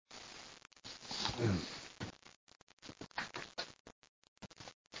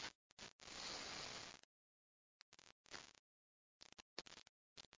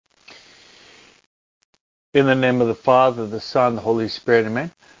In the name of the Father, the Son, the Holy Spirit, amen.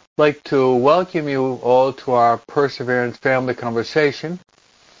 I'd like to welcome you all to our Perseverance Family Conversation.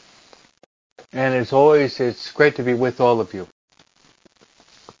 And as always, it's great to be with all of you.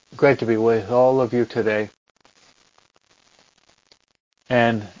 Great to be with all of you today.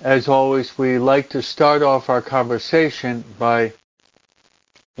 And as always, we like to start off our conversation by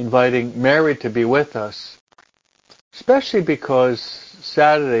inviting Mary to be with us, especially because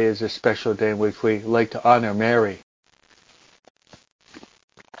Saturday is a special day in which we like to honor Mary.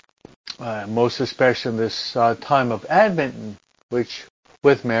 Most especially in this time of Advent, in which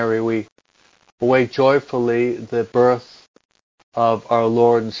with Mary we await joyfully the birth of our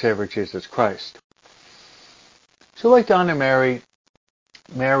Lord and Savior Jesus Christ. So I'd like to honor Mary.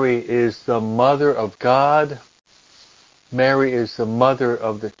 Mary is the Mother of God. Mary is the Mother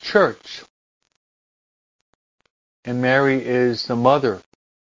of the Church. And Mary is the Mother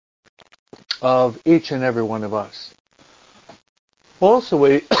of each and every one of us. Also,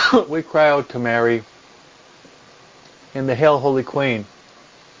 we cry out to Mary in the Hail Holy Queen.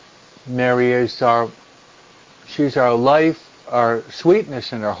 Mary is she's our life, our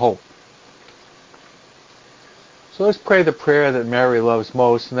sweetness, and our hope. So let's pray the prayer that Mary loves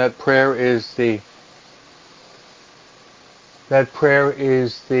most, and that prayer is the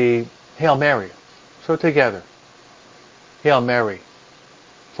Hail Mary. So together, Hail Mary,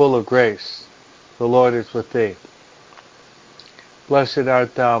 full of grace, the Lord is with thee. Blessed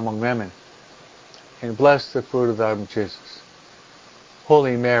art thou among women, and blessed the fruit of thy womb, Jesus.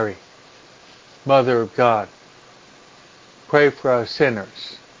 Holy Mary, Mother of God, pray for us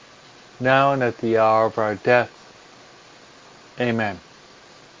sinners, now and at the hour of our death. Amen.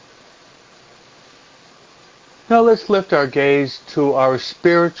 Now let's lift our gaze to our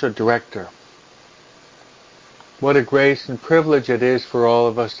spiritual director. What a grace and privilege it is for all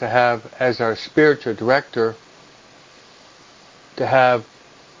of us to have as our spiritual director, to have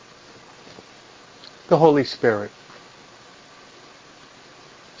the Holy Spirit.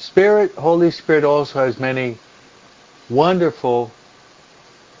 Holy Spirit also has many wonderful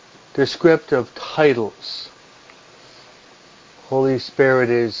descriptive titles. Holy Spirit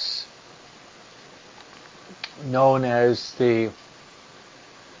is known as the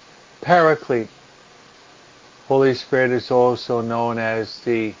Paraclete. Holy Spirit is also known as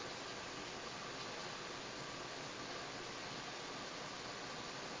the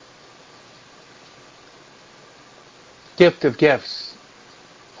Gift of Gifts.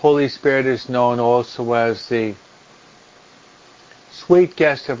 Holy Spirit is known also as the Sweet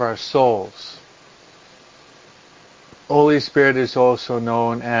Guest of our souls. Holy Spirit is also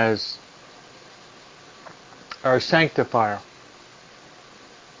known as our Sanctifier.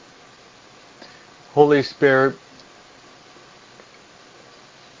 Holy Spirit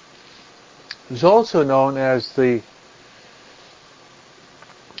is also known as the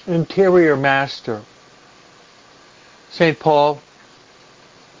Interior Master. St. Paul,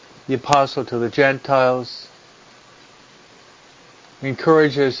 the Apostle to the Gentiles,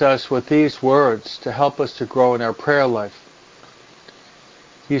 encourages us with these words to help us to grow in our prayer life.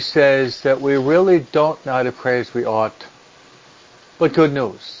 He says that we really don't know how to pray as we ought. But good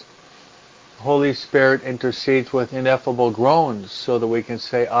news. The Holy Spirit intercedes with ineffable groans so that we can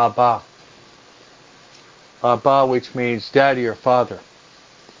say Abba. Abba, which means Daddy or Father.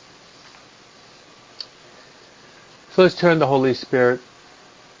 So let's turn to the Holy Spirit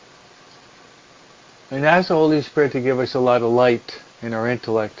and ask the Holy Spirit to give us a lot of light in our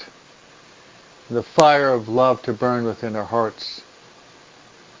intellect, the fire of love to burn within our hearts.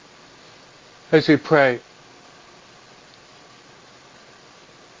 As we pray,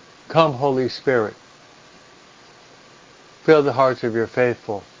 come Holy Spirit, fill the hearts of your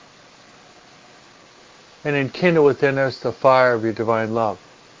faithful, and enkindle within us the fire of your divine love.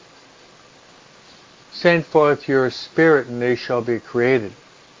 Send forth your Spirit, and they shall be created.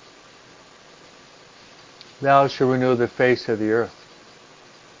 Thou shalt renew the face of the earth.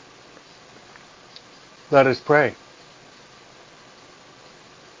 Let us pray.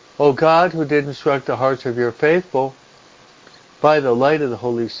 O God, who did instruct the hearts of your faithful by the light of the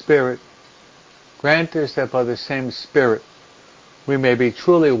Holy Spirit, grant us that by the same Spirit we may be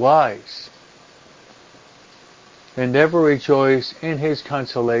truly wise and ever rejoice in his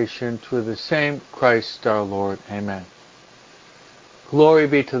consolation through the same Christ our Lord. Amen. Glory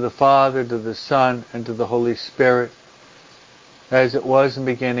be to the Father, to the Son, and to the Holy Spirit, as it was in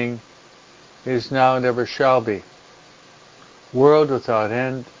the beginning, is now, and ever shall be, world without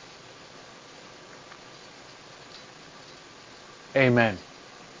end. Amen.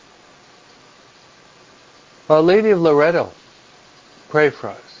 Our Lady of Loretto, pray for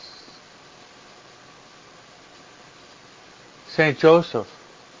us. Saint Joseph,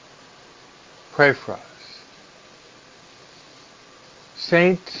 pray for us.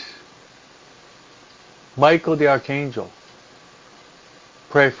 Saint Michael the Archangel,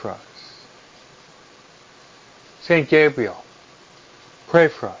 pray for us. Saint Gabriel, pray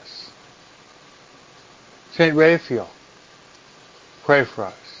for us. Saint Raphael, pray for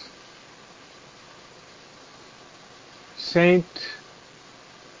us. Saint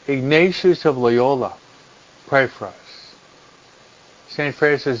Ignatius of Loyola, pray for us. Saint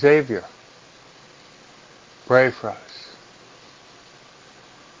Francis Xavier, pray for us.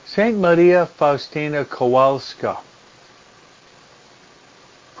 Saint Maria Faustina Kowalska,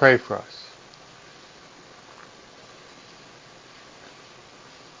 pray for us.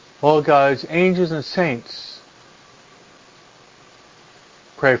 All God's angels and saints,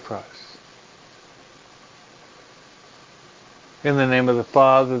 pray for us. In the name of the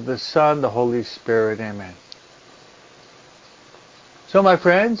Father, the Son, the Holy Spirit, amen. So my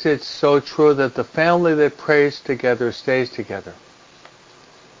friends, it's so true that the family that prays together stays together.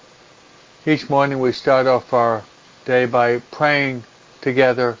 Each morning we start off our day by praying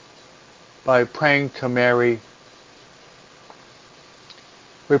together, by praying to Mary.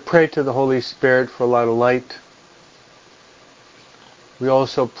 We pray to the Holy Spirit for a lot of light. We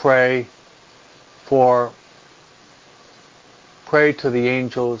also pray to the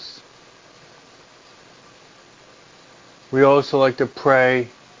angels. We also like to pray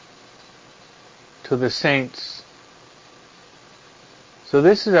to the saints. So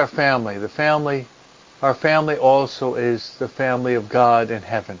this is our family. Our family also is the family of God in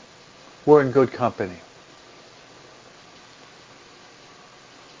heaven. We're in good company.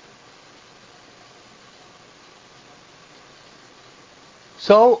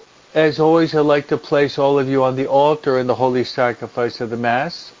 So, as always, I'd like to place all of you on the altar in the holy sacrifice of the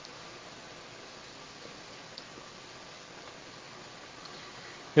Mass.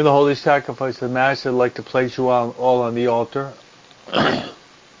 In the holy sacrifice of the Mass, I'd like to place you all on the altar.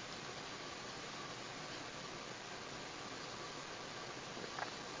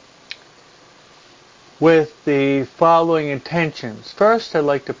 With the following intentions. First, I'd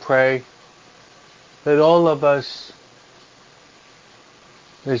like to pray that all of us,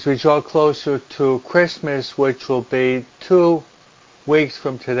 as we draw closer to Christmas, which will be 2 weeks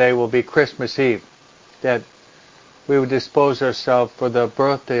from today, will be Christmas Eve, that we would dispose ourselves for the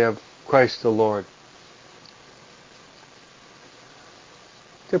birthday of Christ the Lord.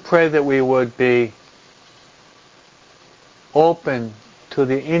 To pray that we would be open to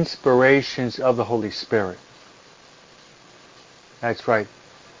the inspirations of the Holy Spirit. That's right.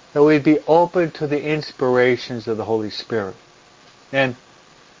 That we'd be open to the inspirations of the Holy Spirit. And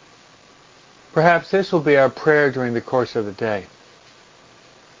perhaps this will be our prayer during the course of the day.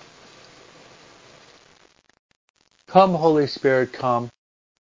 Come, Holy Spirit, come.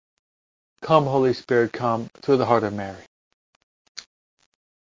 Come, Holy Spirit, come, through the heart of Mary.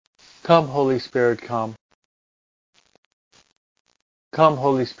 Come, Holy Spirit, come. Come,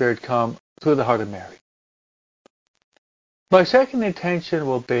 Holy Spirit, come, through the heart of Mary. My second intention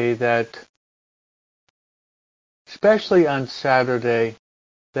will be that, especially on Saturday,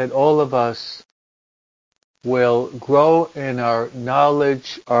 that all of us will grow in our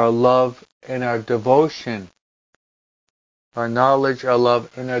knowledge, our love, and our devotion. Our knowledge, our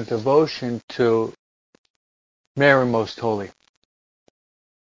love, and our devotion to Mary Most Holy.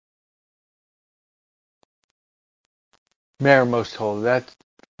 Mary Most Holy. That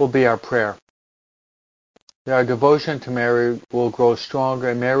will be our prayer. That our devotion to Mary will grow stronger,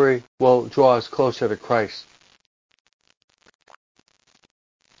 and Mary will draw us closer to Christ.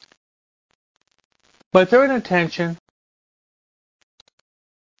 My third intention,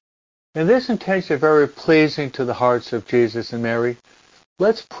 and this intention is very pleasing to the hearts of Jesus and Mary.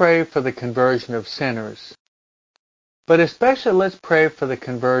 Let's pray for the conversion of sinners. But especially let's pray for the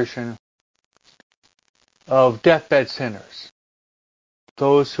conversion of deathbed sinners.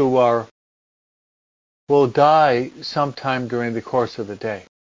 Those who will die sometime during the course of the day.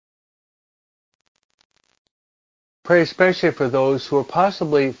 Pray especially for those who are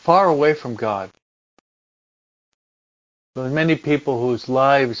possibly far away from God. There are many people whose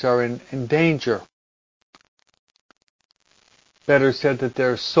lives are in danger. Better said, that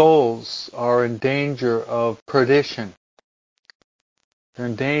their souls are in danger of perdition. They're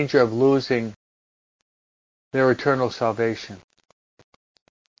in danger of losing their eternal salvation.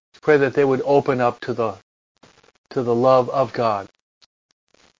 Pray that they would open up to the love of God.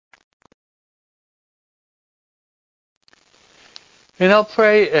 And I'll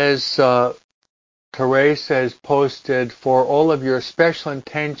pray as Therese has posted for all of your special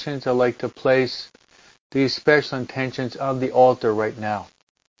intentions. I'd like to place these special intentions on the altar right now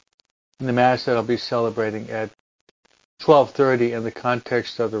in the Mass that I'll be celebrating at 12:30 in the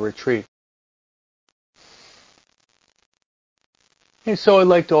context of the retreat. And so I'd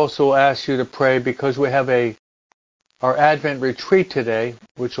like to also ask you to pray because we have our Advent retreat today,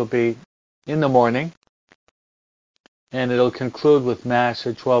 which will be in the morning, and it'll conclude with Mass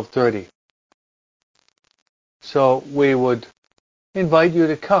at 12:30. So we would invite you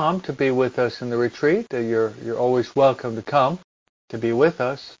to come to be with us in the retreat. You're always welcome to come to be with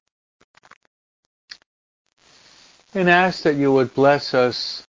us. And ask that you would bless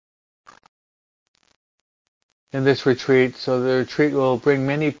us in this retreat so the retreat will bring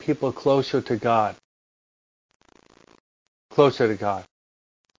many people closer to God. Closer to God.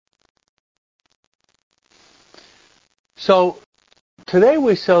 So today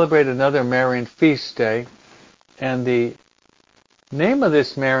we celebrate another Marian feast day, and the name of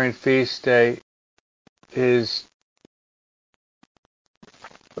this Marian feast day is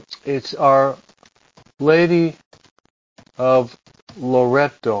it's Our Lady of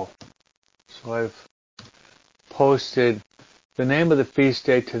Loreto. So I've posted the name of the feast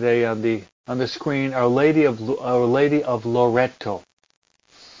day today on the screen. Our Lady of Loreto.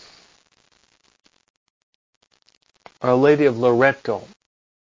 Our Lady of Loreto.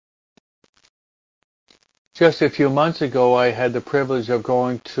 Just a few months ago, I had the privilege of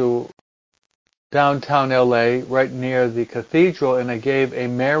going to downtown LA, right near the cathedral, and I gave a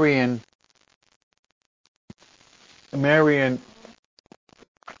Marian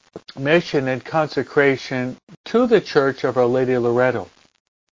mission and consecration to the Church of Our Lady of Loreto,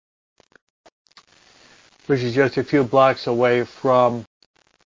 which is just a few blocks away from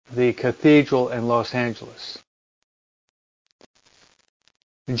the cathedral in Los Angeles.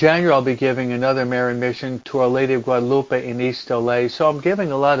 In January, I'll be giving another Marian mission to Our Lady of Guadalupe in East LA. So I'm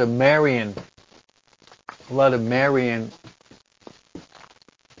giving a lot of Marian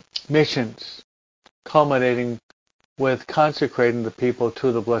missions, culminating with consecrating the people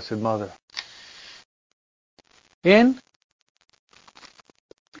to the Blessed Mother. In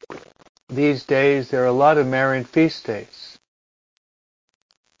these days, there are a lot of Marian feast days.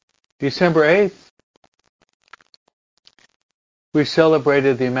 December 8th, we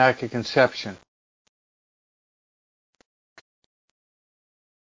celebrated the Immaculate Conception.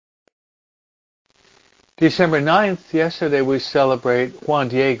 December 9th, yesterday, we celebrate Juan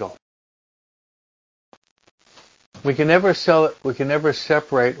Diego. We can never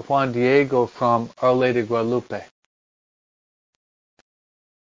separate Juan Diego from Our Lady of Guadalupe.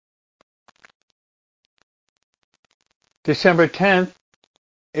 December 10th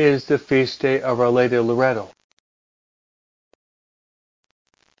is the feast day of Our Lady of Loreto.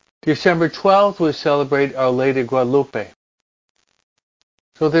 December 12th, we celebrate Our Lady of Guadalupe.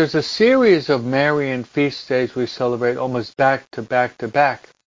 So there's a series of Marian feast days we celebrate almost back to back to back.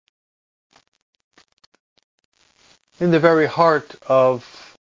 In the very heart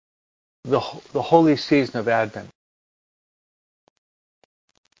of the holy season of Advent.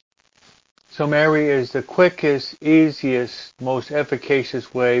 So Mary is the quickest, easiest, most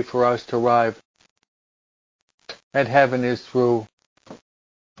efficacious way for us to arrive at heaven is through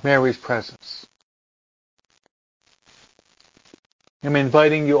Mary's presence. I'm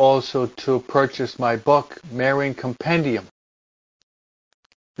inviting you also to purchase my book, Marian Compendium.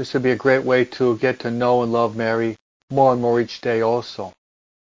 This would be a great way to get to know and love Mary more and more each day also.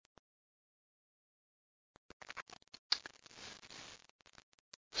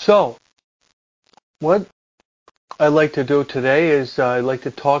 So, what I'd like to do today is I'd like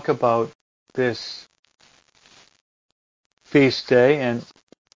to talk about this feast day, and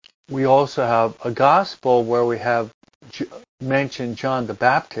we also have a gospel where we have mentioned John the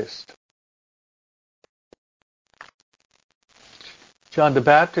Baptist. John the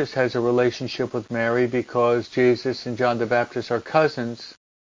Baptist has a relationship with Mary because Jesus and John the Baptist are cousins.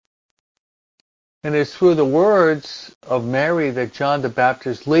 And it's through the words of Mary that John the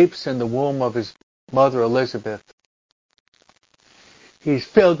Baptist leaps in the womb of his mother Elizabeth. He's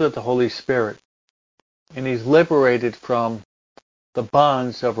filled with the Holy Spirit, and he's liberated from the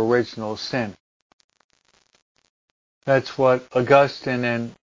bonds of original sin. That's what Augustine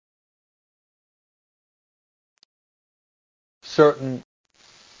and certain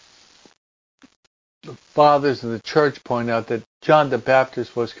fathers of the church point out, that John the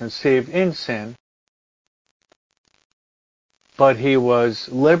Baptist was conceived in sin, but he was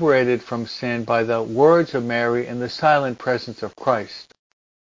liberated from sin by the words of Mary and the silent presence of Christ.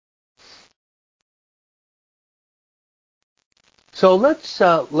 So let's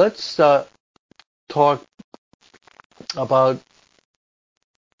talk about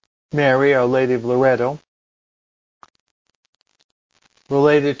Mary, Our Lady of Loreto,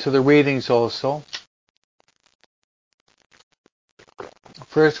 related to the readings also. The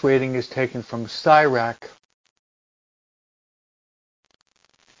first reading is taken from Sirach,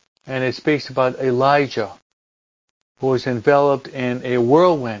 and it speaks about Elijah, who was enveloped in a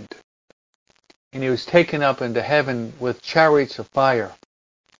whirlwind, and he was taken up into heaven with chariots of fire.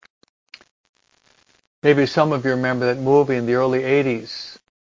 Maybe some of you remember that movie in the early 80s,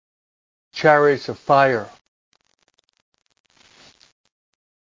 Chariots of Fire,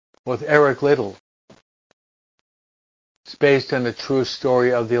 with Eric Liddell. It's based on a true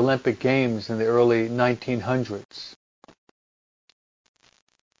story of the Olympic Games in the early 1900s.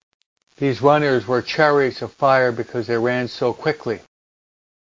 These runners were chariots of fire because they ran so quickly.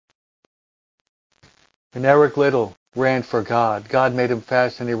 And Eric Liddell ran for God. God made him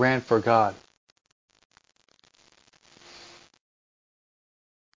fast and he ran for God.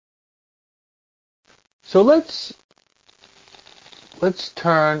 So let's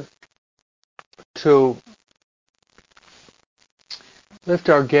turn to lift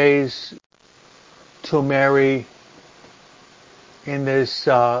our gaze to Mary in this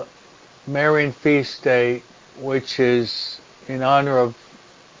Marian feast day, which is in honor of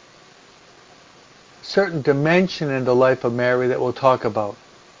a certain dimension in the life of Mary that we'll talk about.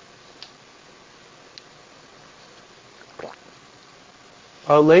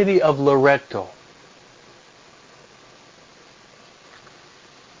 Our Lady of Loreto.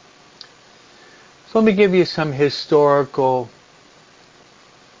 So let me give you some historical,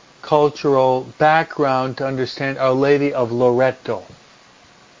 cultural background to understand Our Lady of Loreto.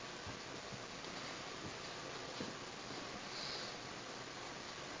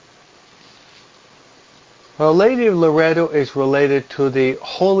 Our Lady of Loreto is related to the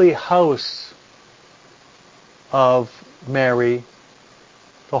Holy House of Mary,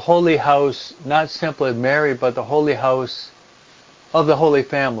 the Holy House, not simply of Mary, but the Holy House of the Holy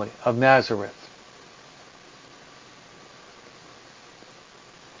Family of Nazareth.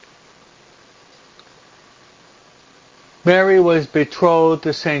 Mary was betrothed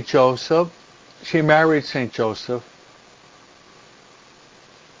to St. Joseph. She married St. Joseph.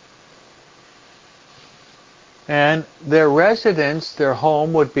 And their residence, their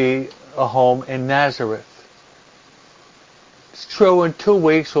home, would be a home in Nazareth. It's true, in 2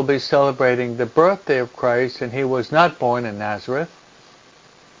 weeks we'll be celebrating the birthday of Christ, and he was not born in Nazareth,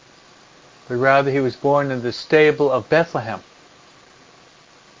 but rather he was born in the stable of Bethlehem.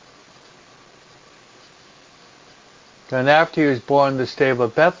 And after he was born in the stable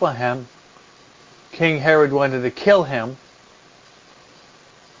of Bethlehem, King Herod wanted to kill him.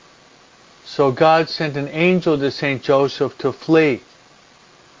 So God sent an angel to St. Joseph to flee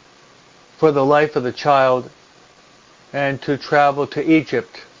for the life of the child and to travel to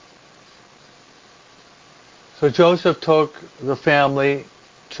Egypt. So Joseph took the family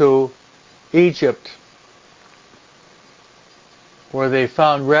to Egypt, where they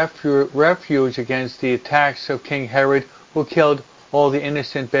found refuge against the attacks of King Herod, who killed all the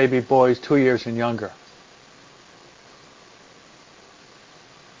innocent baby boys 2 years and younger.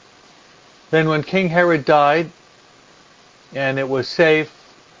 Then when King Herod died, and it was safe,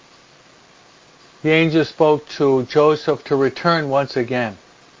 the angel spoke to Joseph to return once again.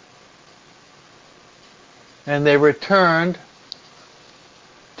 And they returned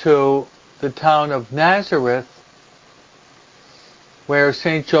to the town of Nazareth, where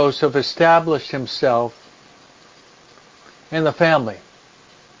St. Joseph established himself in the family,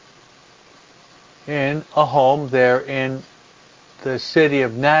 in a home there in the city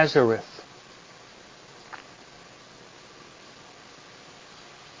of Nazareth.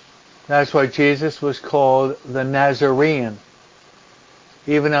 That's why Jesus was called the Nazarene.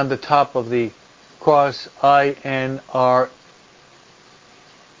 Even on the top of the cross, INRX,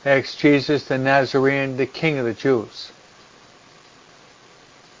 Jesus the Nazarene, the King of the Jews.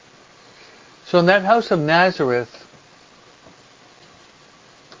 So in that house of Nazareth,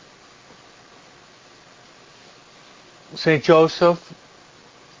 St. Joseph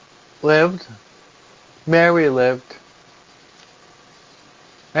lived, Mary lived,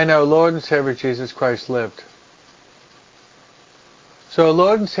 and our Lord and Savior Jesus Christ lived. So our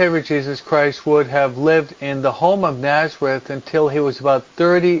Lord and Savior Jesus Christ would have lived in the home of Nazareth until he was about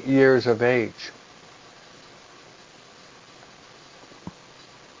 30 years of age.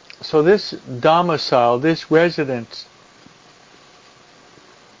 So this domicile, this residence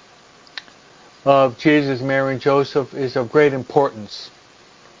of Jesus, Mary, and Joseph is of great importance.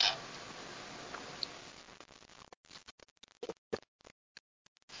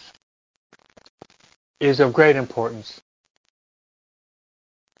 is of great importance.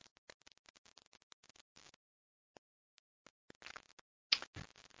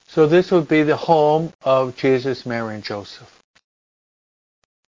 So this would be the home of Jesus, Mary, and Joseph.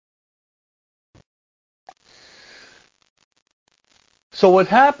 So what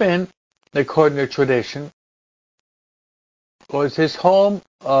happened, according to tradition, was this home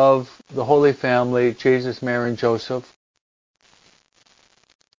of the Holy Family, Jesus, Mary, and Joseph.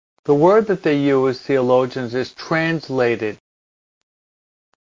 The word that they use, theologians, is translated,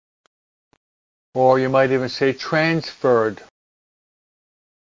 or you might even say transferred,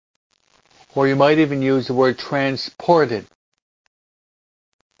 or you might even use the word transported.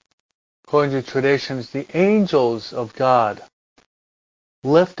 According to traditions, the angels of God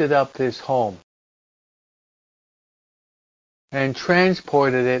lifted up this home and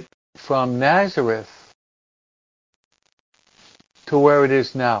transported it from Nazareth to where it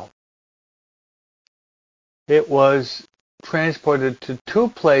is now. It was transported to two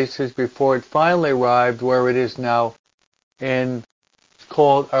places before it finally arrived where it is now, in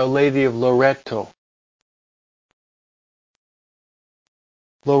called Our Lady of Loreto.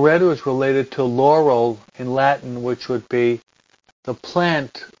 Loreto is related to laurel in Latin, which would be the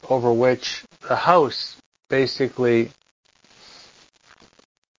plant over which the house basically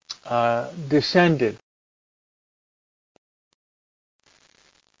descended.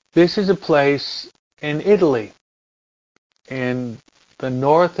 This is a place in Italy, in the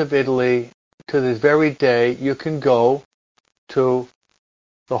north of Italy. To this very day, you can go to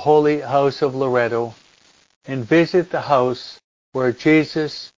the Holy House of Loreto and visit the house where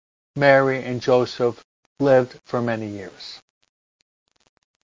Jesus, Mary, and Joseph lived for many years.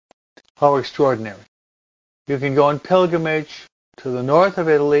 How extraordinary. You can go on pilgrimage to the north of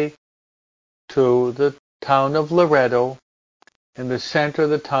Italy, to the town of Loreto. In the center of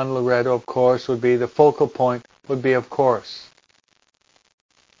the town of Loreto, of course, would be the focal point, would be, of course,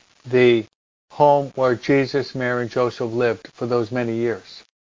 the home where Jesus, Mary, and Joseph lived for those many years.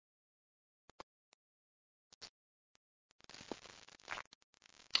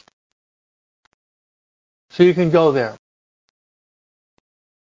 So you can go there.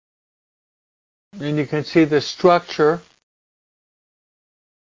 And you can see the structure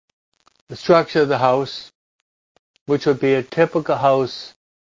of the house, which would be a typical house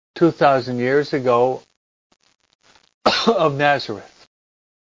 2,000 years ago of Nazareth.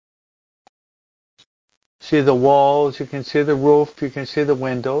 See the walls, you can see the roof, you can see the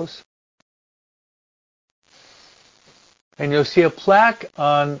windows. And you'll see a plaque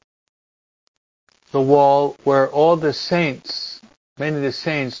on the wall where all the saints, many of the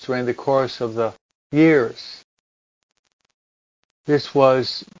saints during the course of the years, this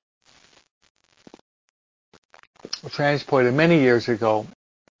was transported many years ago,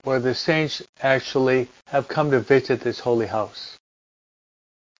 where the saints actually have come to visit this holy house.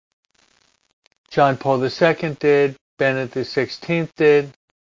 John Paul II did, Benedict XVI did,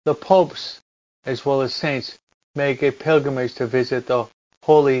 the popes, as well as saints, make a pilgrimage to visit the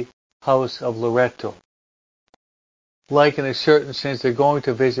holy house of Loreto. Like in a certain sense, they're going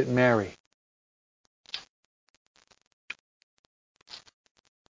to visit Mary.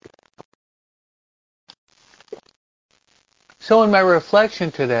 So in my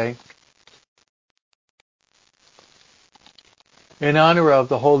reflection today, in honor of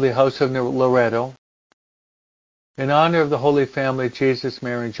the Holy House of Loreto, in honor of the Holy Family, Jesus,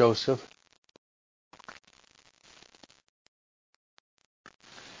 Mary, and Joseph,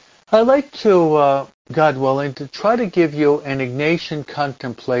 I'd like to, God willing, to try to give you an Ignatian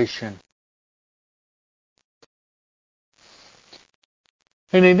contemplation.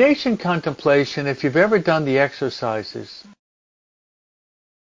 An Ignatian contemplation, if you've ever done the exercises,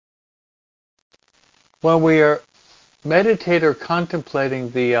 when we are meditating or contemplating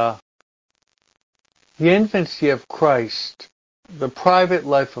the infancy of Christ, the private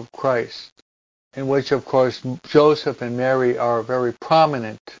life of Christ, in which, of course, Joseph and Mary are very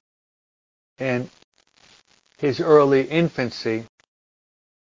prominent in his early infancy,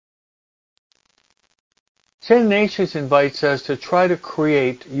 St. Ignatius invites us to try to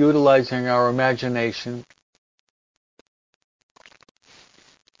create, utilizing our imagination,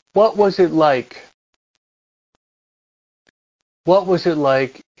 what was it like? What was it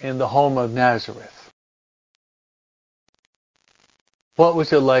like in the home of Nazareth? What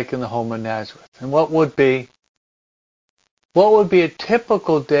was it like in the home of Nazareth? And what would be a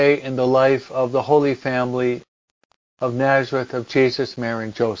typical day in the life of the Holy Family of Nazareth, of Jesus, Mary,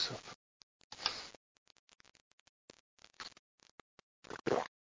 and Joseph?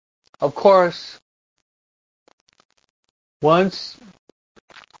 Of course, once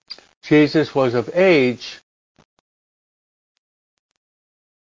Jesus was of age,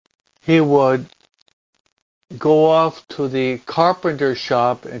 he would go off to the carpenter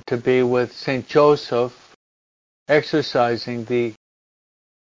shop and to be with St. Joseph, exercising the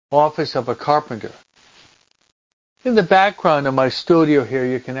office of a carpenter. In the background of my studio here,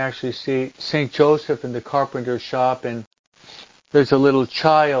 you can actually see St. Joseph in the carpenter shop, and there's a little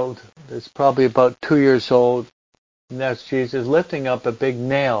child that's probably about 2 years old, and that's Jesus lifting up a big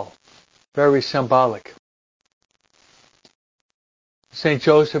nail, very symbolic. St.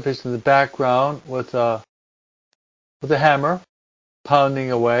 Joseph is in the background with a hammer, pounding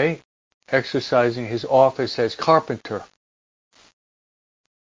away, exercising his office as carpenter.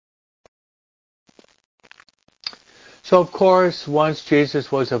 So of course, once Jesus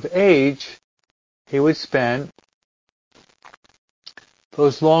was of age, he would spend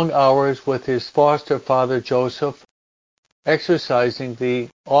those long hours with his foster father Joseph, exercising the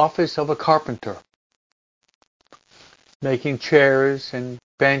office of a carpenter, making chairs and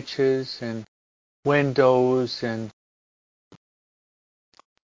benches and windows and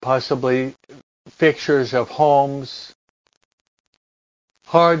possibly fixtures of homes.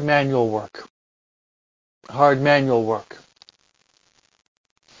 Hard manual work.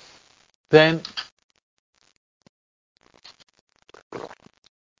 Then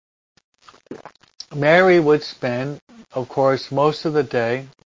Mary would spend, of course, most of the day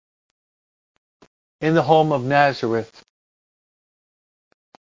in the home of Nazareth,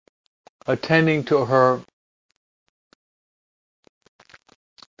 attending to her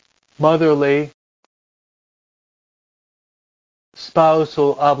motherly,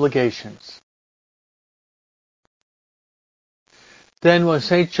 spousal obligations. Then when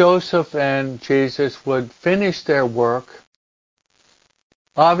St. Joseph and Jesus would finish their work,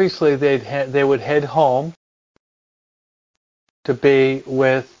 obviously they would head home to be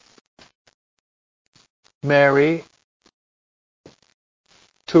with Mary,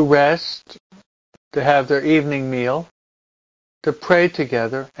 to rest, to have their evening meal, to pray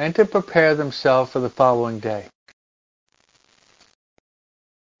together, and to prepare themselves for the following day.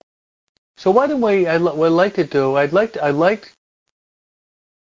 So what I'd like to do, I'd like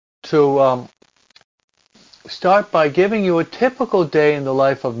to start by giving you a typical day in the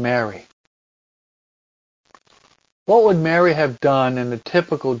life of Mary. What would Mary have done in a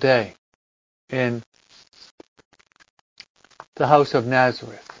typical day in the house of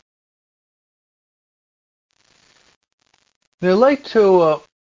Nazareth? And I'd like to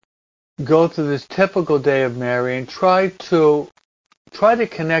go through this typical day of Mary and try to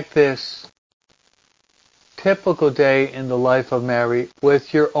connect this typical day in the life of Mary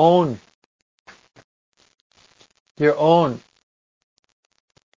with your own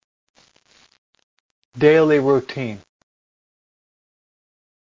daily routine.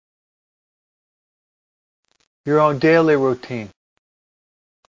 Your own daily routine.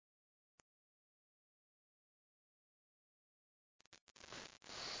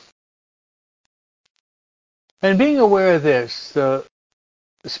 And being aware of this, the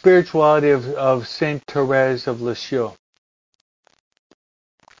spirituality of Saint Therese of Lisieux,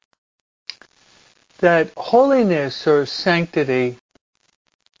 that holiness or sanctity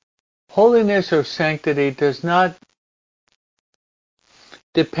does not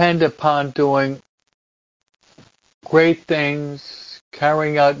depend upon doing great things,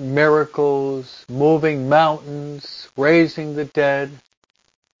 carrying out miracles, moving mountains, raising the dead,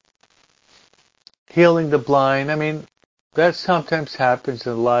 healing the blind. I mean, that sometimes happens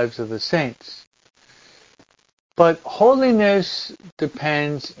in the lives of the saints. But holiness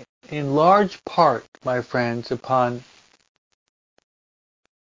depends in large part, my friends, upon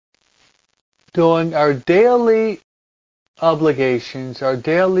doing our daily obligations, our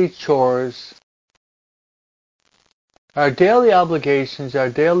daily chores, our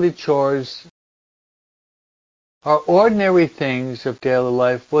ordinary things of daily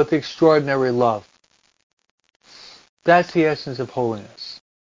life with extraordinary love. That's the essence of holiness.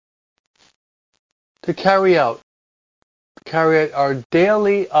 To carry out our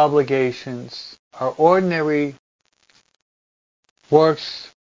daily obligations, our ordinary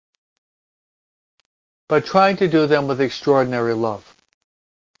works, but trying to do them with extraordinary love.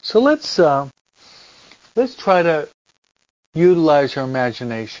 So let's try to utilize our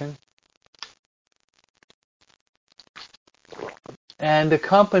imagination and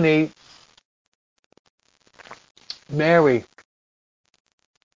accompany Mary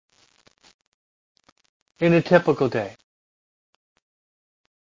in a typical day.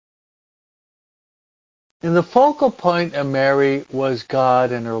 And the focal point of Mary was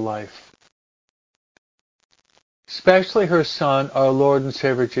God in her life. especially her Son, our Lord and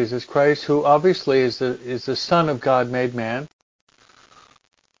Savior Jesus Christ, who obviously is the Son of God made man,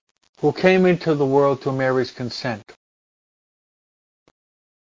 who came into the world through Mary's consent.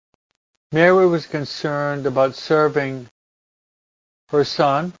 Mary was concerned about serving her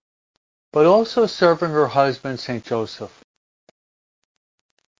Son, but also serving her husband, St. Joseph.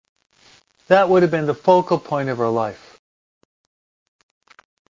 That would have been the focal point of her life.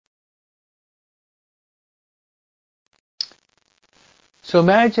 So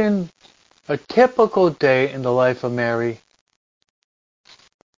imagine a typical day in the life of Mary.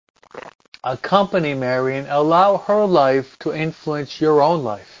 Accompany Mary and allow her life to influence your own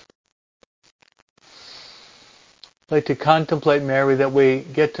life. I'd like to contemplate Mary, that we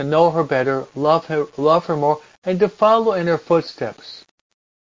get to know her better, love her more, and to follow in her footsteps.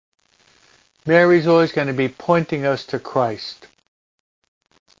 Mary's always going to be pointing us to Christ.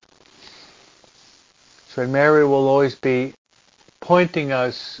 So Mary will always be pointing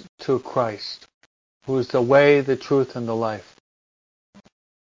us to Christ, who is the way, the truth, and the life.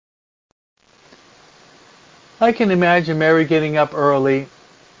 I can imagine Mary getting up early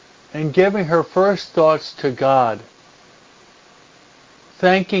and giving her first thoughts to God,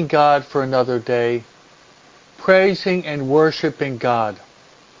 thanking God for another day, praising and worshiping God.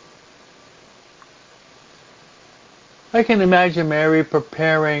 I can imagine Mary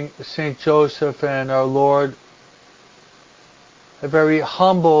preparing St. Joseph and our Lord a very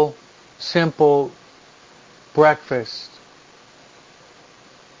humble, simple breakfast.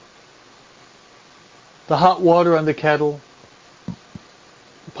 The hot water on the kettle,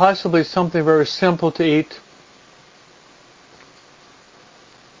 possibly something very simple to eat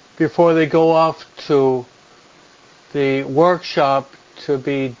before they go off to the workshop to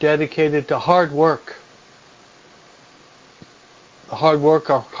be dedicated to hard work. The hard work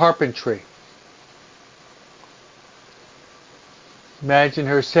of carpentry. Imagine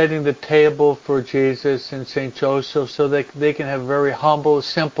her setting the table for Jesus and St. Joseph so that they can have a very humble,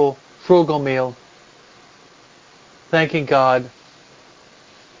 simple, frugal meal, thanking God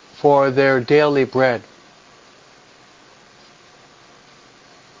for their daily bread.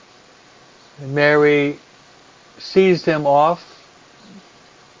 And Mary sees them off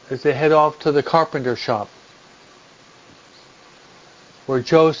as they head off to the carpenter shop, where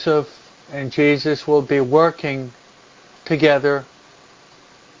Joseph and Jesus will be working together,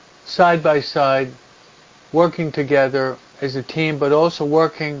 side by side, working together as a team, but also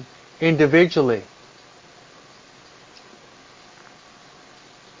working individually.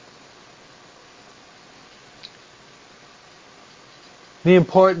 The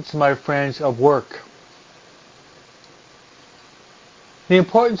importance, my friends, of work. The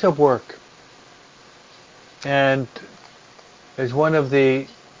importance of work. And as one of the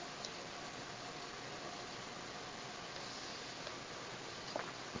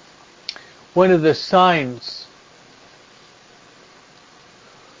signs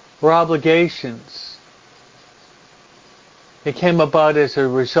or obligations that came about as a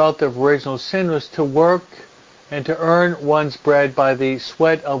result of original sin was to work and to earn one's bread by the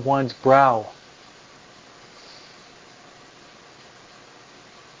sweat of one's brow.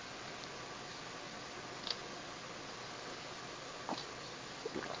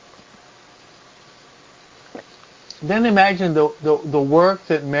 Then imagine the work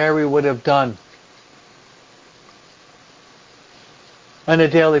that Mary would have done on a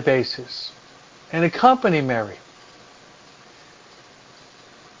daily basis, and accompany Mary.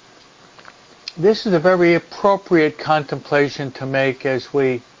 This is a very appropriate contemplation to make as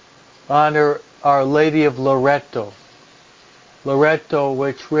we honor Our Lady of Loreto. Loreto,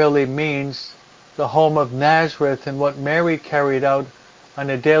 which really means the home of Nazareth, and what Mary carried out on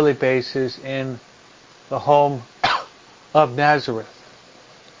a daily basis in the home of Nazareth.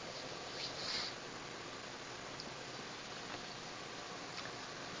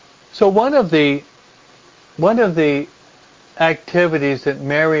 So one of the activities that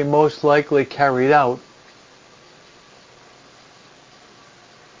Mary most likely carried out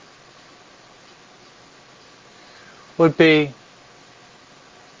would be,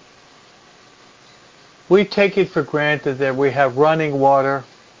 we take it for granted that we have running water,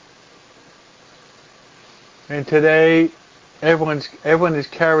 and today everyone is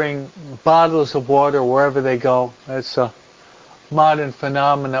carrying bottles of water wherever they go. That's a modern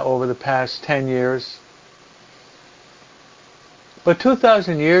phenomena over the past 10 years. But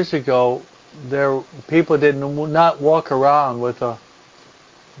 2,000 years ago, people did not walk around with a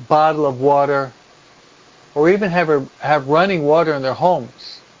bottle of water or even have running water in their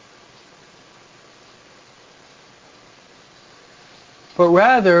homes. But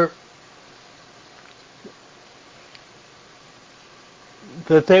rather,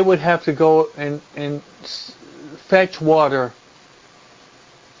 that they would have to go and fetch water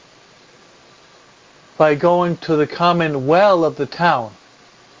by going to the common well of the town.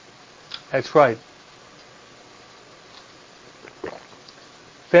 That's right.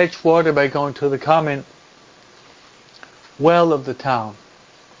 Fetch water by going to the common well of the town.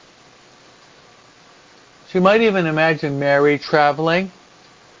 So you might even imagine Mary traveling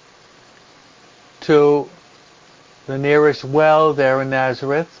to the nearest well there in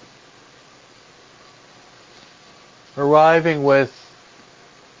Nazareth, arriving with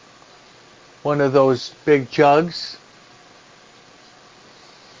one of those big jugs.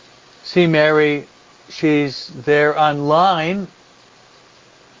 See Mary, she's there online,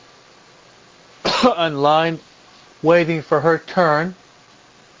 waiting for her turn.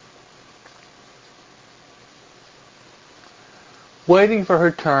 Waiting for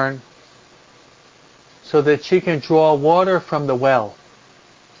her turn so that she can draw water from the well.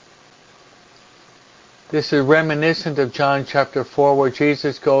 This is reminiscent of John chapter 4, where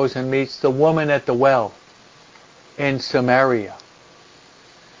Jesus goes and meets the woman at the well in Samaria.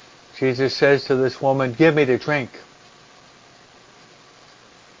 Jesus says to this woman, "Give me to drink."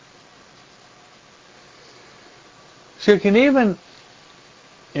 So you can even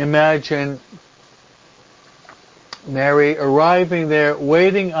imagine Mary arriving there,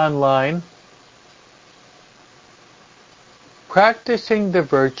 waiting online, practicing the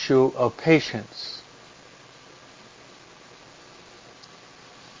virtue of patience.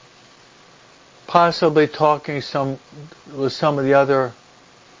 Possibly talking with some of the other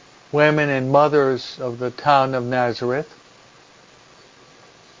women and mothers of the town of Nazareth.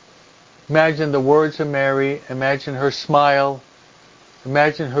 Imagine the words of Mary, imagine her smile,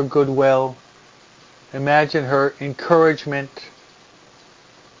 imagine her goodwill, imagine her encouragement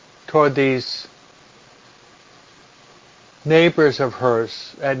toward these neighbors of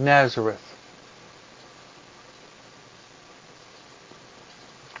hers at Nazareth.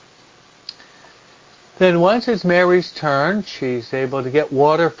 Then once it's Mary's turn, she's able to get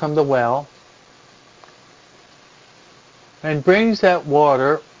water from the well and brings that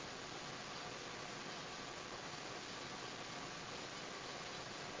water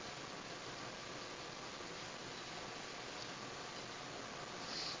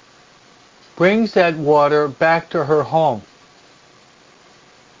back to her home,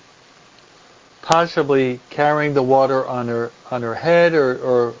 possibly carrying the water on her head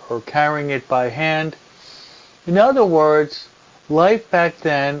or carrying it by hand. In other words, life back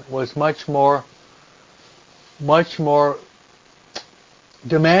then was much more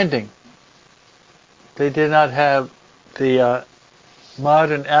demanding. They did not have the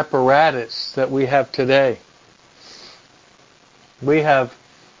modern apparatus that we have today. We have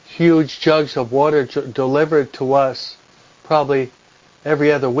huge jugs of water delivered to us probably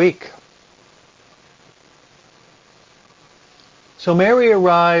every other week. So Mary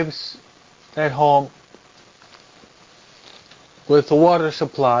arrives at home with the water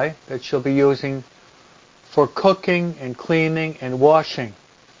supply that she'll be using for cooking and cleaning and washing.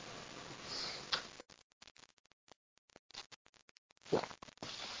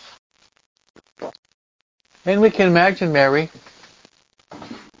 And we can imagine Mary.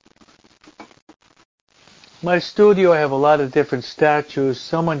 My studio, I have a lot of different statues.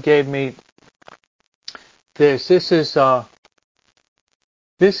 Someone gave me this. This is a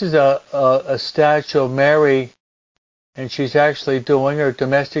statue of Mary, and she's actually doing her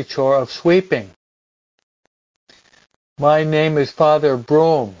domestic chore of sweeping. My name is Father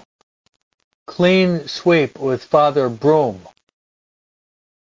Broom. Clean sweep with Father Broom.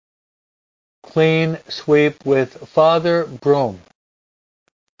 Clean sweep with Father Broom.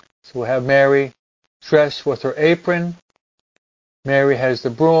 So we have Mary dressed with her apron. Mary has the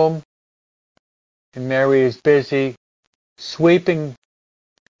broom. And Mary is busy sweeping,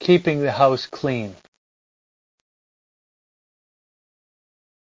 keeping the house clean.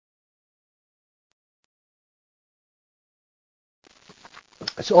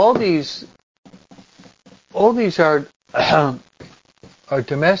 So all these are are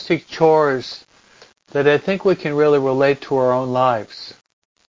domestic chores that I think we can really relate to our own lives.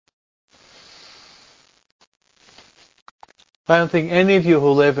 I don't think any of you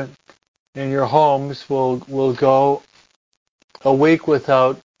who live in your homes will go a week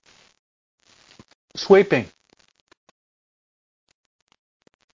without sweeping,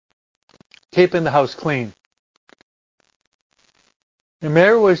 keeping the house clean. And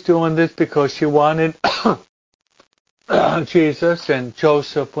Mary was doing this because she wanted Jesus and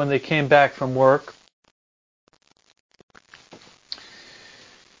Joseph, when they came back from work,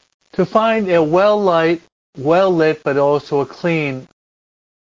 to find a well-lit but also a clean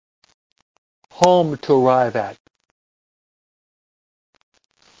home to arrive at.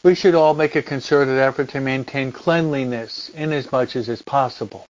 We should all make a concerted effort to maintain cleanliness in as much as is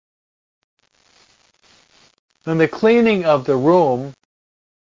possible. And the cleaning of the room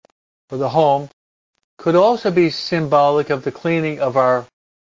or the home could also be symbolic of the cleaning of our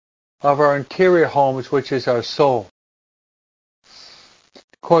interior homes, which is our soul.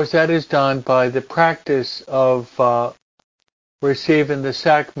 Of course, that is done by the practice of receiving the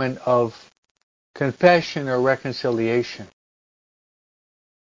sacrament of confession or reconciliation.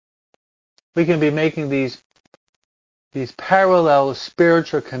 We can be making these parallel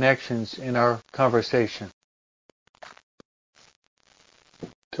spiritual connections in our conversation.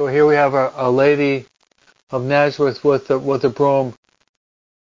 So here we have a lady of Nazareth with a broom,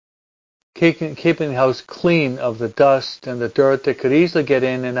 keeping the house clean of the dust and the dirt that could easily get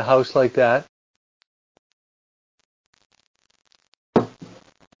in a house like that.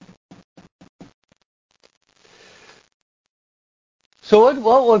 So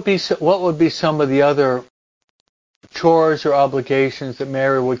what would be some of the other chores or obligations that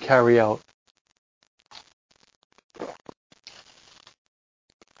Mary would carry out?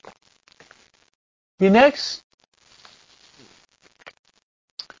 The next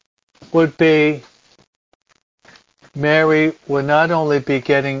would be Mary would not only be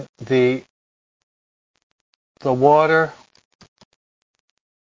getting the water,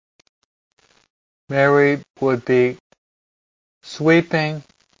 Mary would be sweeping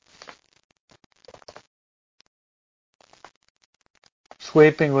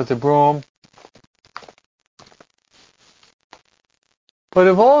with the broom. But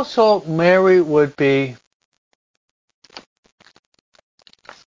if also Mary would be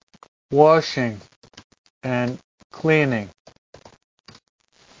washing and cleaning.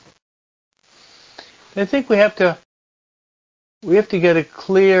 I think we have to get a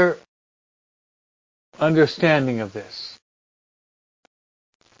clear understanding of this.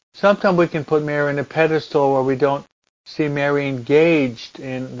 Sometimes we can put Mary in a pedestal where we don't see Mary engaged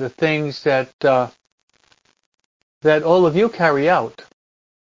in the things that all of you carry out.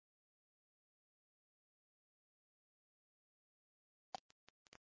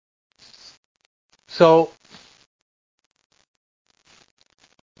 So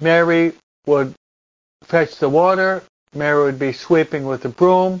Mary would fetch the water, Mary would be sweeping with the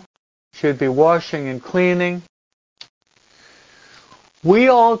broom, she would be washing and cleaning. We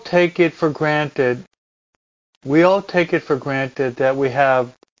all take it for granted that we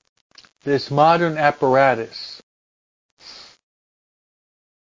have this modern apparatus.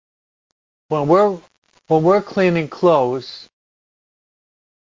 When we're cleaning clothes,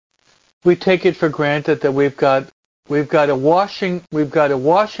 we take it for granted that we've got a washing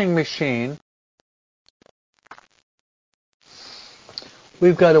machine.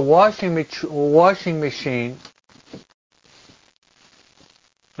 We've got a washing machine,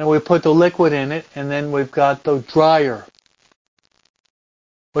 and we put the liquid in it, and then we've got the dryer,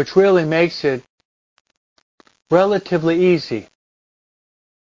 which really makes it relatively easy.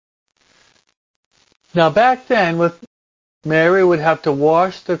 Now back then, Mary would have to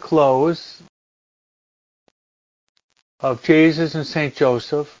wash the clothes of Jesus and St.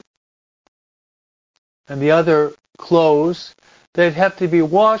 Joseph, and the other clothes, they'd have to be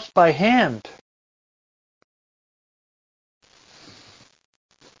washed by hand.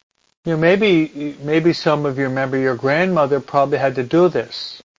 You know, maybe some of you remember your grandmother probably had to do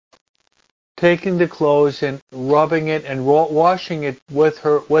this. Taking the clothes and rubbing it and washing it with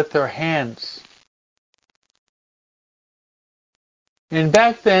her hands. And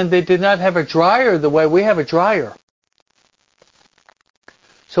back then they did not have a dryer the way we have a dryer.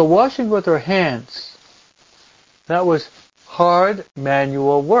 So washing with her hands, that was hard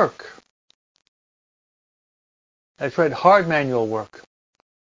manual work. That's right, hard manual work.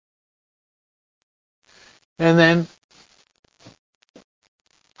 And then,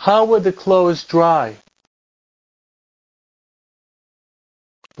 how would the clothes dry?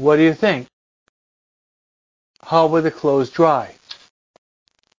 What do you think? How would the clothes dry?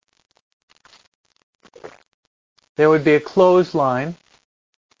 There would be a clothesline,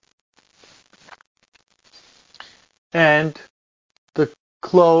 and the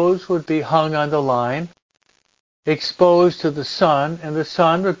clothes would be hung on the line, exposed to the sun, and the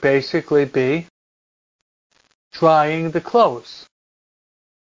sun would basically be drying the clothes.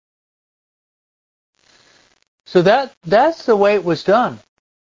 So that's the way it was done.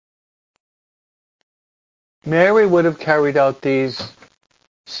 Mary would have carried out these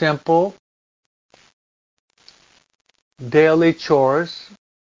simple daily chores,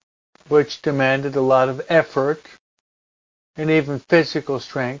 which demanded a lot of effort and even physical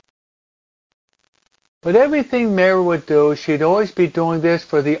strength. But everything Mary would do, she'd always be doing this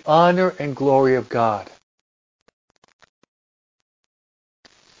for the honor and glory of God.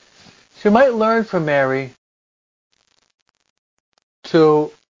 So you might learn from Mary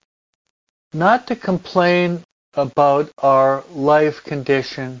to not to complain about our life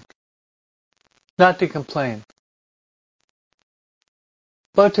condition, not to complain,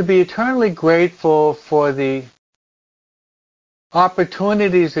 but to be eternally grateful for the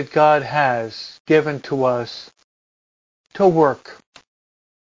opportunities that God has given to us to work,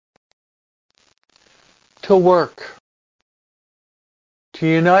 to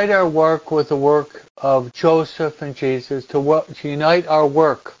unite our work with the work of Joseph and Jesus, to unite our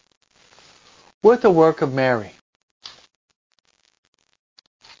work with the work of Mary.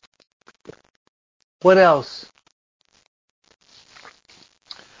 What else?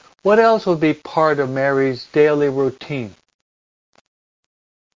 What else would be part of Mary's daily routine?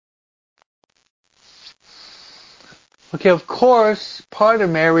 Okay, of course, part of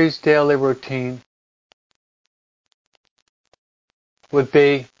Mary's daily routine would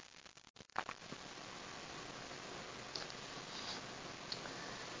be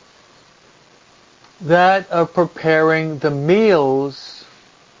that of preparing the meals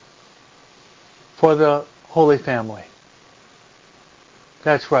for the Holy Family.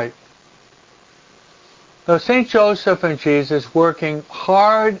 That's right. Now, St. Joseph and Jesus working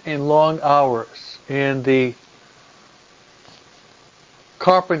hard and long hours in the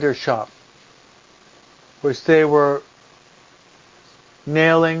carpenter shop, which they were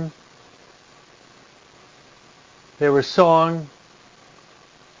nailing, they were sawing,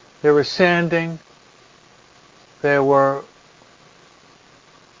 they were sanding, they were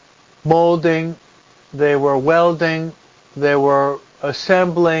molding, they were welding, they were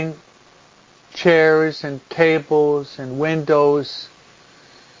assembling chairs and tables and windows,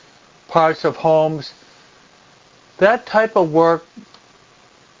 parts of homes. That type of work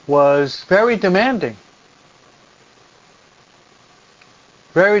was very demanding.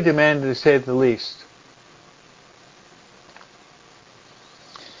 Very demanding, to say the least.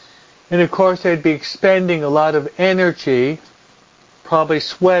 And of course, they'd be expending a lot of energy, probably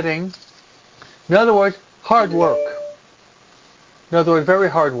sweating. In other words, hard work. In other words, very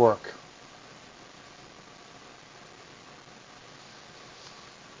hard work.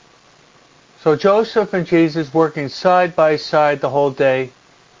 So Joseph and Jesus working side by side the whole day,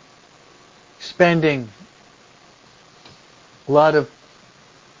 spending a lot of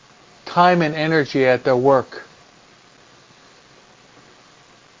time and energy at their work.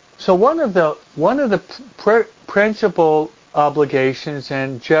 So one of the principal obligations,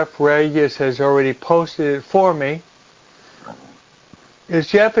 and Jeff Reyes has already posted it for me, is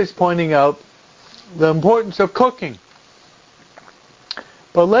Jeff is pointing out the importance of cooking.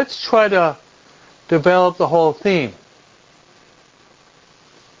 But let's try to develop the whole theme.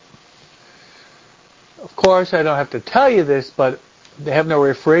 Of course, I don't have to tell you this, but they have no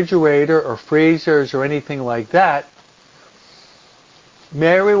refrigerator or freezers or anything like that.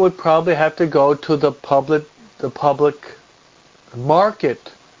 Mary would probably have to go to the public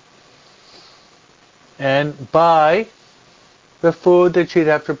market and buy the food that she'd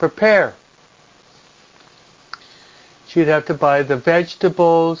have to prepare. She'd have to buy the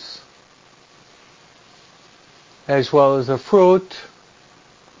vegetables as well as the fruit,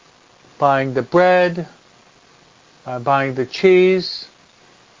 buying the bread, buying the cheese,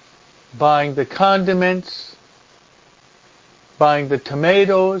 buying the condiments, buying the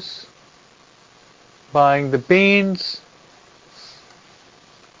tomatoes, buying the beans,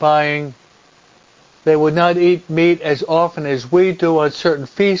 they would not eat meat as often as we do on certain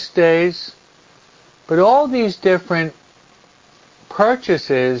feast days. But all these different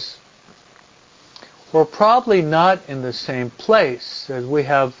purchases were probably not in the same place, as we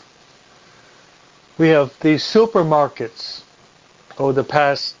have these supermarkets over the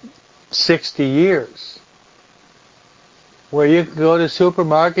past 60 years, where you can go to the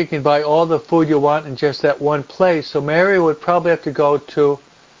supermarket, you can buy all the food you want in just that one place. So Mary would probably have to go to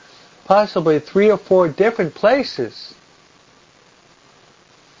possibly 3 or 4 different places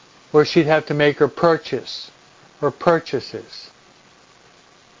where she'd have to make her purchases.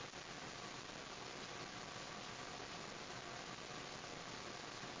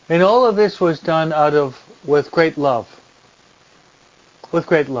 And all of this was done with great love. With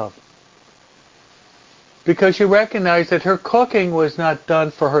great love. Because she recognized that her cooking was not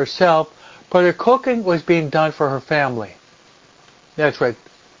done for herself, but her cooking was being done for her family. That's right.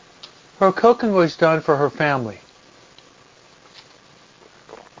 Her cooking was done for her family.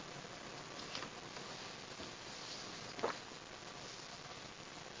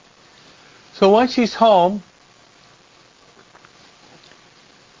 So once she's home,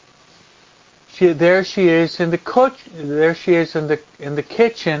 there she is in the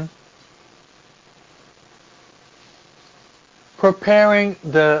kitchen, preparing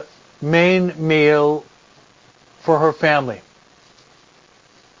the main meal for her family.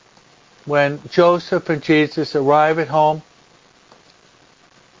 When Joseph and Jesus arrive at home,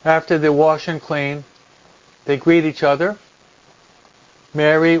 after they wash and clean, they greet each other.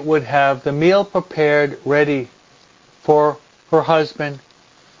 Mary would have the meal prepared, ready for her husband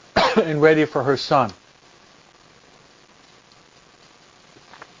and ready for her son.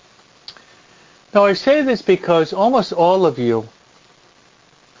 Now I say this because almost all of you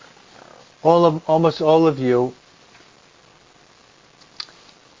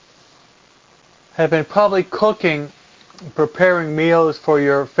have been probably cooking, preparing meals for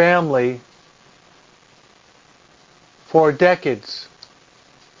your family for decades.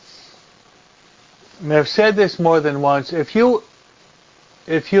 And I've said this more than once. If you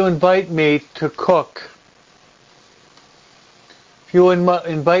invite me to cook, if you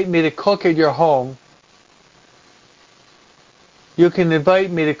invite me to cook at your home, you can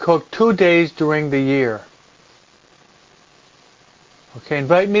invite me to cook 2 days during the year. Okay,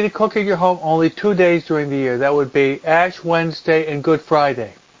 invite me to cook at your home only 2 days during the year. That would be Ash Wednesday and Good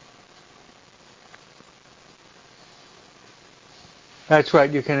Friday. That's right,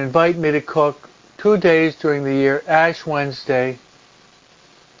 you can invite me to cook 2 days during the year, Ash Wednesday,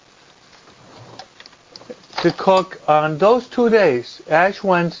 to cook on those 2 days, Ash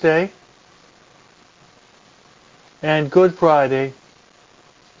Wednesday and Good Friday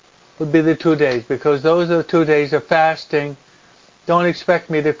would be the 2 days, because those are the 2 days of fasting. Don't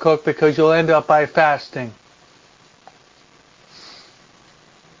expect me to cook because you'll end up by fasting.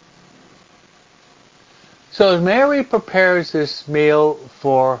 So as Mary prepares this meal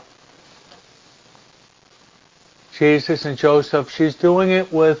for Jesus and Joseph, she's doing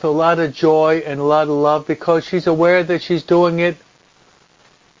it with a lot of joy and a lot of love because she's aware that she's doing it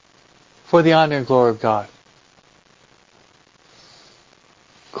for the honor and glory of God.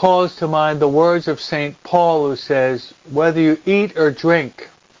 Calls to mind the words of St. Paul, who says, whether you eat or drink,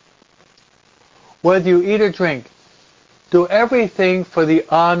 do everything for the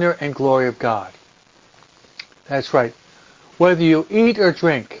honor and glory of God. That's right. Whether you eat or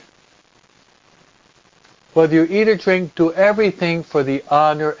drink, do everything for the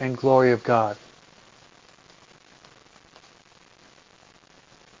honor and glory of God.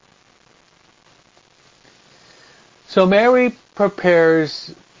 So Mary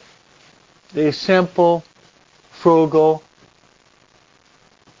prepares a simple, frugal,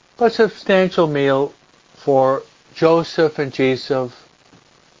 but substantial meal for Joseph and Jesus,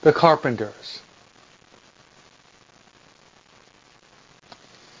 the carpenters.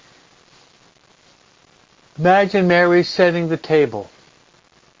 Imagine Mary setting the table.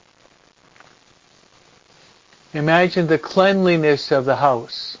 Imagine the cleanliness of the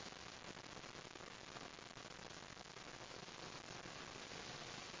house.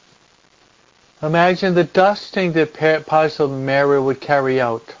 Imagine the dusting that possibly Mary would carry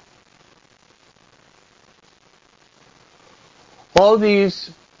out. All these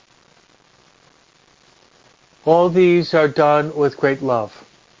are done with great love.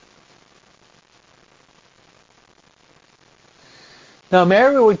 Now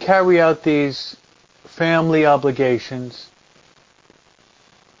Mary would carry out these family obligations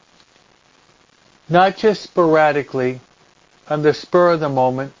not just sporadically, on the spur of the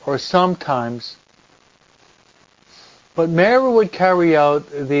moment, or sometimes, but Mary would carry out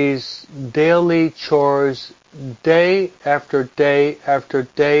these daily chores day after day after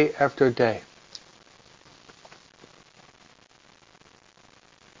day after day.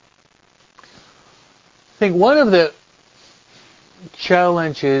 I think one of the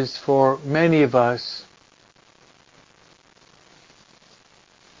challenges for many of us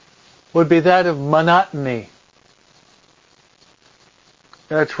would be that of monotony.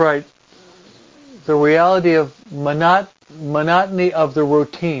 That's right. The reality of monotony of the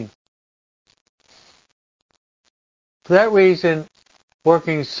routine. For that reason,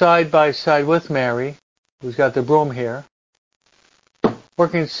 working side by side with Mary, who's got the broom here,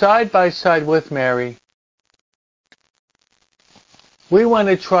 working side by side with Mary, we want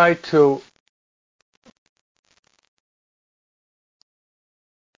to try to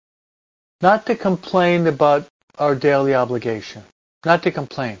not to complain about our daily obligation. Not to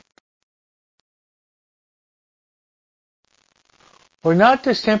complain. Or not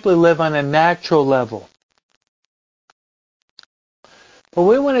to simply live on a natural level. But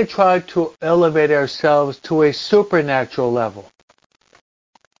we want to try to elevate ourselves to a supernatural level.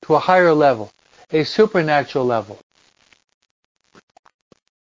 to a higher level, a supernatural level.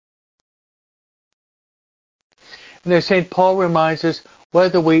 And as St. Paul reminds us,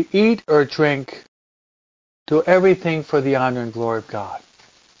 whether we eat or drink, do everything for the honor and glory of God.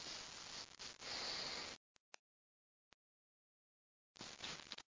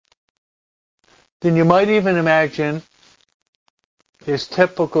 Then you might even imagine this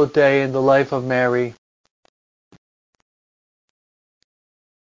typical day in the life of Mary.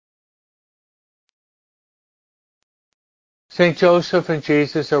 St. Joseph and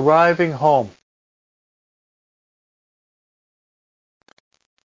Jesus arriving home.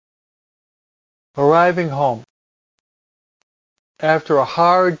 Arriving home after a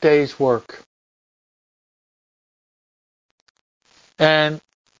hard day's work. And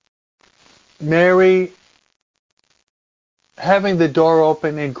Mary having the door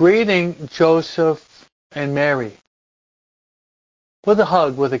open and greeting Joseph and Mary with a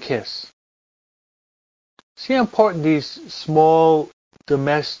hug, with a kiss. See how important these small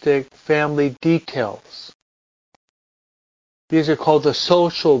domestic family details. These are called the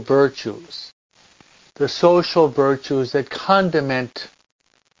social virtues. The social virtues that condiment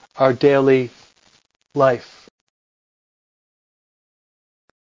our daily life.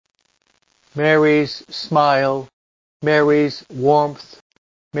 Mary's smile, Mary's warmth,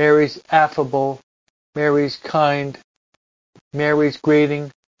 Mary's affable, Mary's kind, Mary's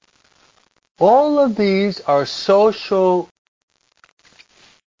greeting. All of these are social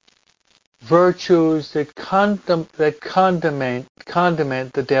virtues that condiment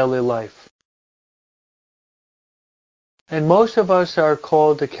the daily life. And most of us are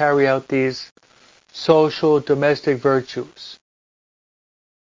called to carry out these social domestic virtues.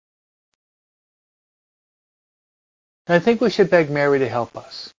 And I think we should beg Mary to help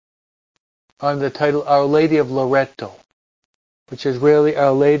us on the title Our Lady of Loreto, which is really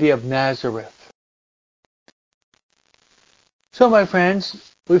Our Lady of Nazareth. So my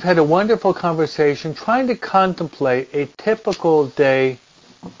friends, we've had a wonderful conversation trying to contemplate a typical day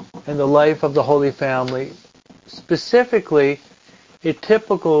in the life of the Holy Family, specifically a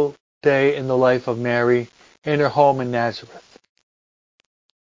typical day in the life of Mary in her home in Nazareth.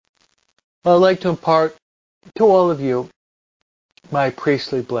 Well, I'd like to impart to all of you my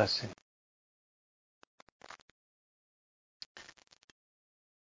priestly blessing.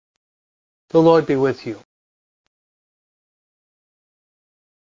 The Lord be with you.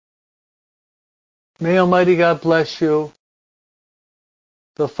 May Almighty God bless you,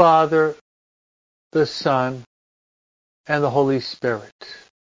 the Father, the Son, and the Holy Spirit.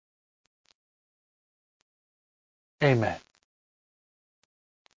 Amen.